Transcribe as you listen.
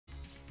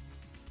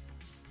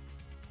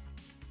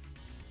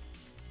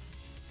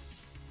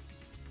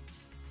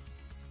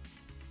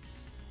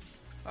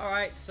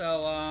Alright,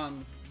 so,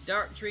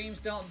 dark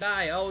dreams don't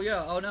die. Oh,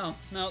 yeah. Oh, no.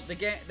 No, the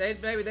game,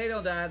 maybe they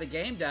don't die. The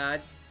game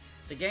died.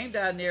 The game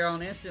died near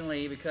on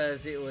instantly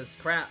because it was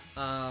crap.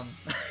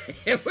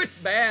 It was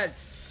bad.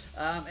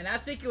 And I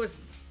think it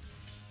was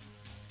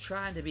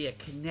trying to be a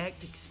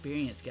Kinect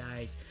experience,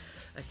 guys.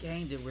 A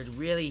game that would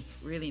really,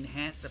 really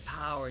enhance the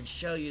power and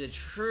show you the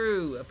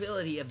true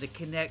ability of the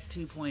Kinect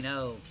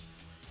 2.0.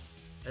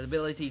 The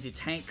ability to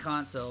tank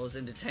consoles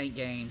and to tank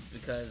games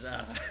because,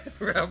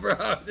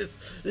 bro,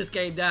 this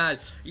game died.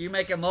 You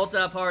make a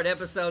multi-part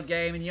episode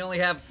game and you only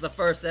have the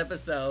first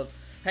episode.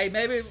 Hey,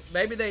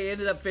 maybe they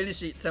ended up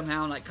finishing it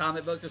somehow in like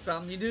comic books or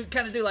something. You do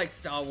kind of do like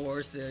Star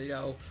Wars, you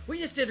know. We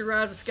just did the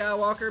Rise of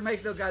Skywalker. It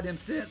makes no goddamn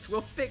sense.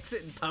 We'll fix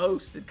it in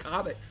post in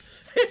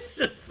comics. It's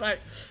just like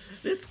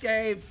this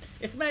game.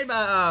 It's made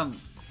by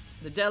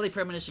the Deadly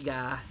Premonition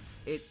guy.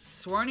 It's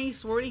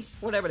Swarty,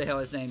 whatever the hell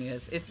his name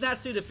is. It's not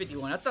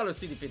Suda51. I thought it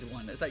was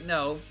Suda51. It's like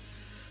no,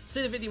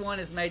 Suda51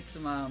 has made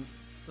some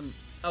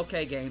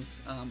okay games.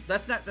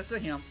 That's not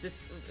him.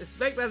 It's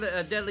made by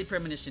the Deadly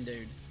Premonition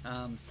dude.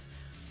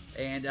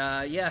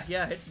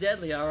 Yeah, it's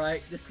deadly, all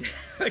right. This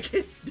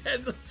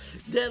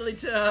deadly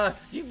to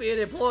you being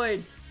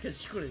employed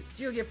because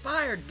you'll get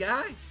fired,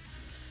 guy.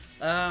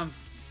 And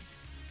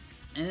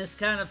it's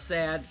kind of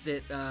sad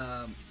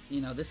that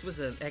you know, this was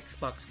an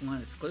Xbox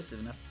One exclusive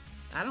enough.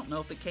 I don't know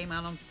if it came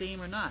out on Steam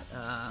or not.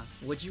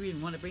 Would you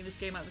even want to bring this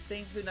game out to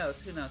Steam? Who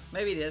knows? Who knows?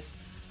 Maybe it is.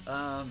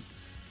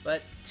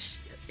 But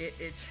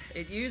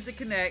it used the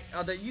Kinect.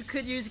 Although you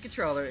could use a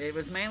controller, it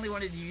was mainly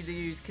wanted you to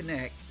use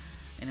Kinect.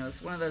 And it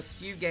was one of those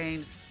few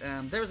games.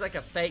 There was like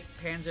a fake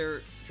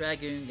Panzer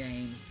Dragoon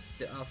game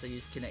that also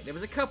used Kinect. There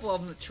was a couple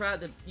of them that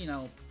tried to, you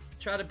know,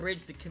 try to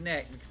bridge the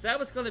Kinect because that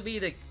was going to be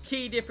the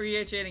key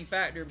differentiating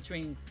factor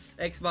between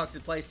Xbox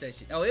and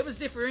PlayStation. Oh, it was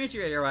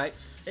differentiated, right?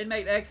 It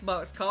made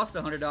Xbox cost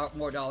 $100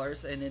 more,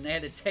 and then they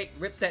had to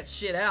rip that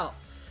shit out.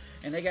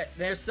 And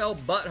they're so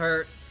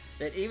butthurt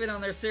that even on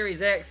their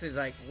Series X, it's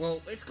like,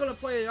 well, it's going to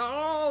play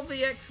all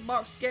the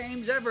Xbox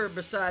games ever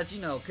besides,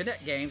 you know,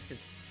 Kinect games,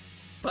 because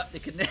fuck the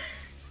Kinect.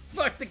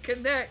 Fuck the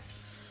Kinect.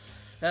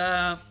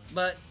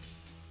 But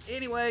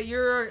anyway,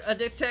 you're a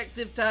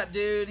detective type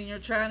dude, and you're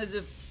trying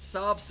to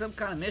solve some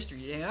kind of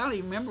mystery. And I don't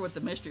even remember what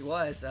the mystery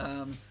was.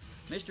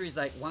 Mystery's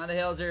like, why the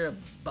hell is there a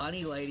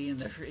bunny lady in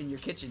your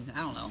kitchen?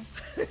 I don't know.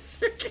 It's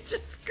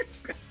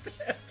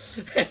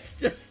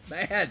just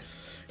bad.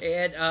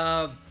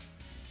 And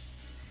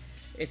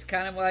it's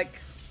kind of like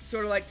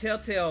sort of like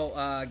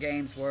Telltale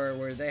games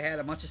where they had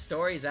a bunch of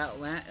stories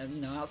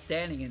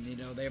outstanding, and you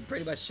know they're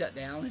pretty much shut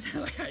down.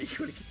 And like, how are you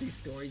going to get these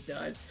stories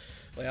done?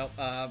 Well,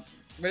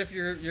 what if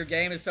your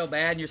game is so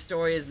bad and your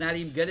story is not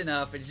even good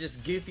enough? It's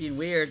just goofy and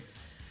weird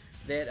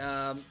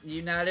that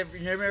you're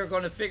never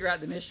going to figure out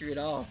the mystery at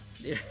all.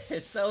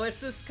 So it's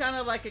just kind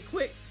of like a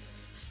quick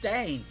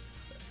stain,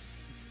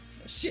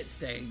 a shit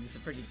stain. It's a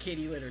freaking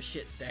kitty litter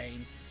shit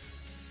stain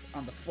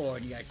on the floor,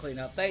 and you got to clean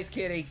up. Thanks,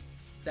 kitty.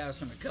 That was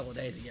from a couple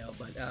days ago,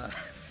 but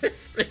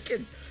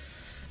freaking,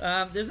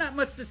 there's not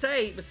much to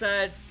say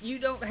besides you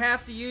don't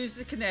have to use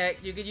the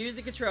Kinect. You can use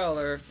the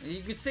controller.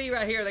 You can see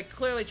right here they're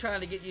clearly trying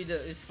to get you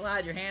to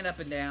slide your hand up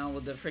and down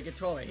with the freaking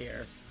toy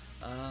here.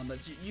 But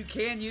you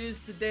can use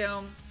the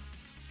damn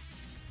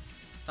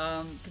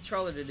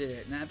controller to do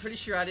it. And I'm pretty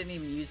sure I didn't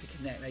even use the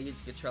Kinect. I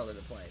used the controller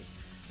to play.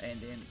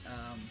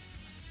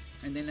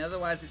 And then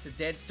otherwise it's a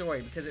dead story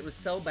because it was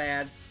so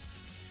bad.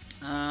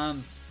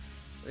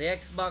 The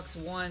Xbox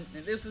One,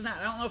 this is not,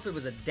 I don't know if it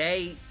was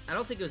I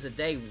don't think it was a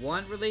day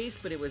one release,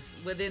 but it was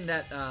within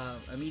that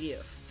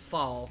immediate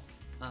fall.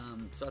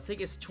 So I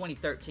think it's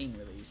 2013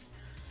 released.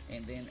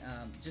 And then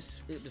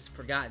it was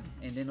forgotten.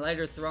 And then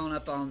later thrown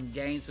up on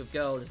Games with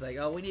Gold. It's like,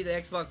 oh, we need an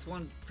Xbox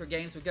One for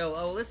Games with Gold.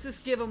 Oh, let's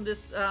just give them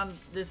this, I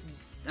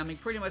mean,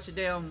 pretty much a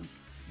damn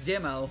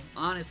demo,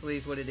 honestly,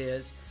 is what it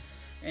is.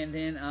 And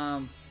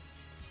then,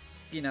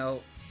 you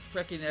know,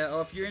 freaking,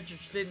 oh, if you're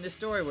interested in this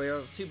story,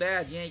 well, too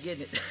bad, you ain't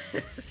getting it.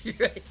 You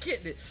ain't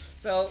getting it.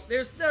 So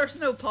there's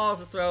no pause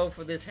to throw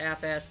for this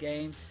half-ass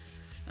game.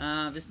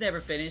 This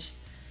never finished.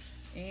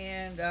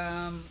 And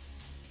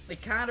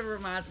it kind of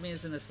reminds me,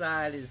 as an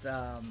aside, is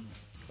the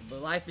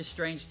Life is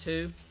Strange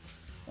 2.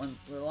 When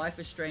the Life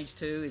is Strange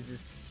 2 is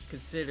just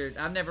considered,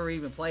 I've never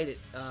even played it.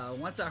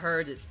 Once I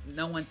heard that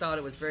no one thought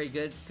it was very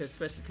good,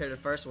 especially because the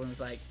first one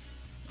was like,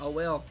 oh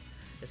well.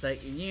 It's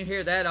like, you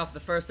hear that off the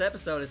first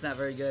episode, it's not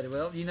very good.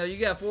 Well, you know, you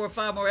got 4 or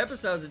 5 more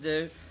episodes to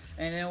do,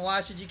 and then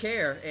why should you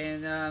care?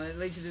 And it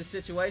leads you to this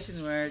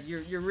situation where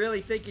you're really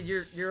thinking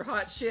you're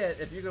hot shit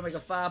if you're going to make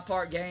a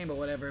 5-part game or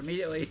whatever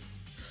immediately.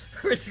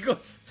 We're just going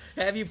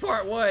to have you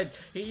part 1.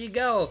 Here you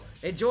go.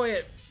 Enjoy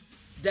it.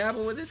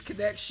 Dabble with this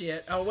Kinect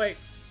shit. Oh, wait.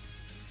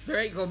 There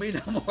ain't going to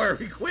be no more.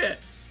 We quit.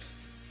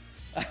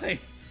 I mean,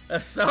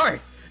 I'm sorry.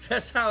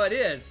 That's how it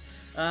is.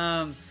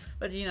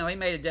 But, you know, he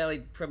made a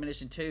Deadly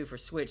Premonition 2 for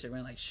Switch that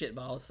ran like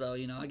shitballs. So,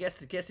 you know, I guess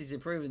he's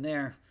improving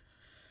there.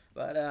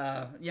 But,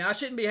 you know, I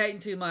shouldn't be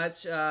hating too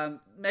much.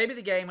 Maybe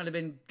the game would have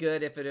been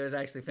good if it was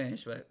actually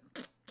finished. But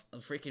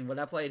freaking what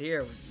I played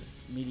here was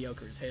just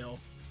mediocre as hell.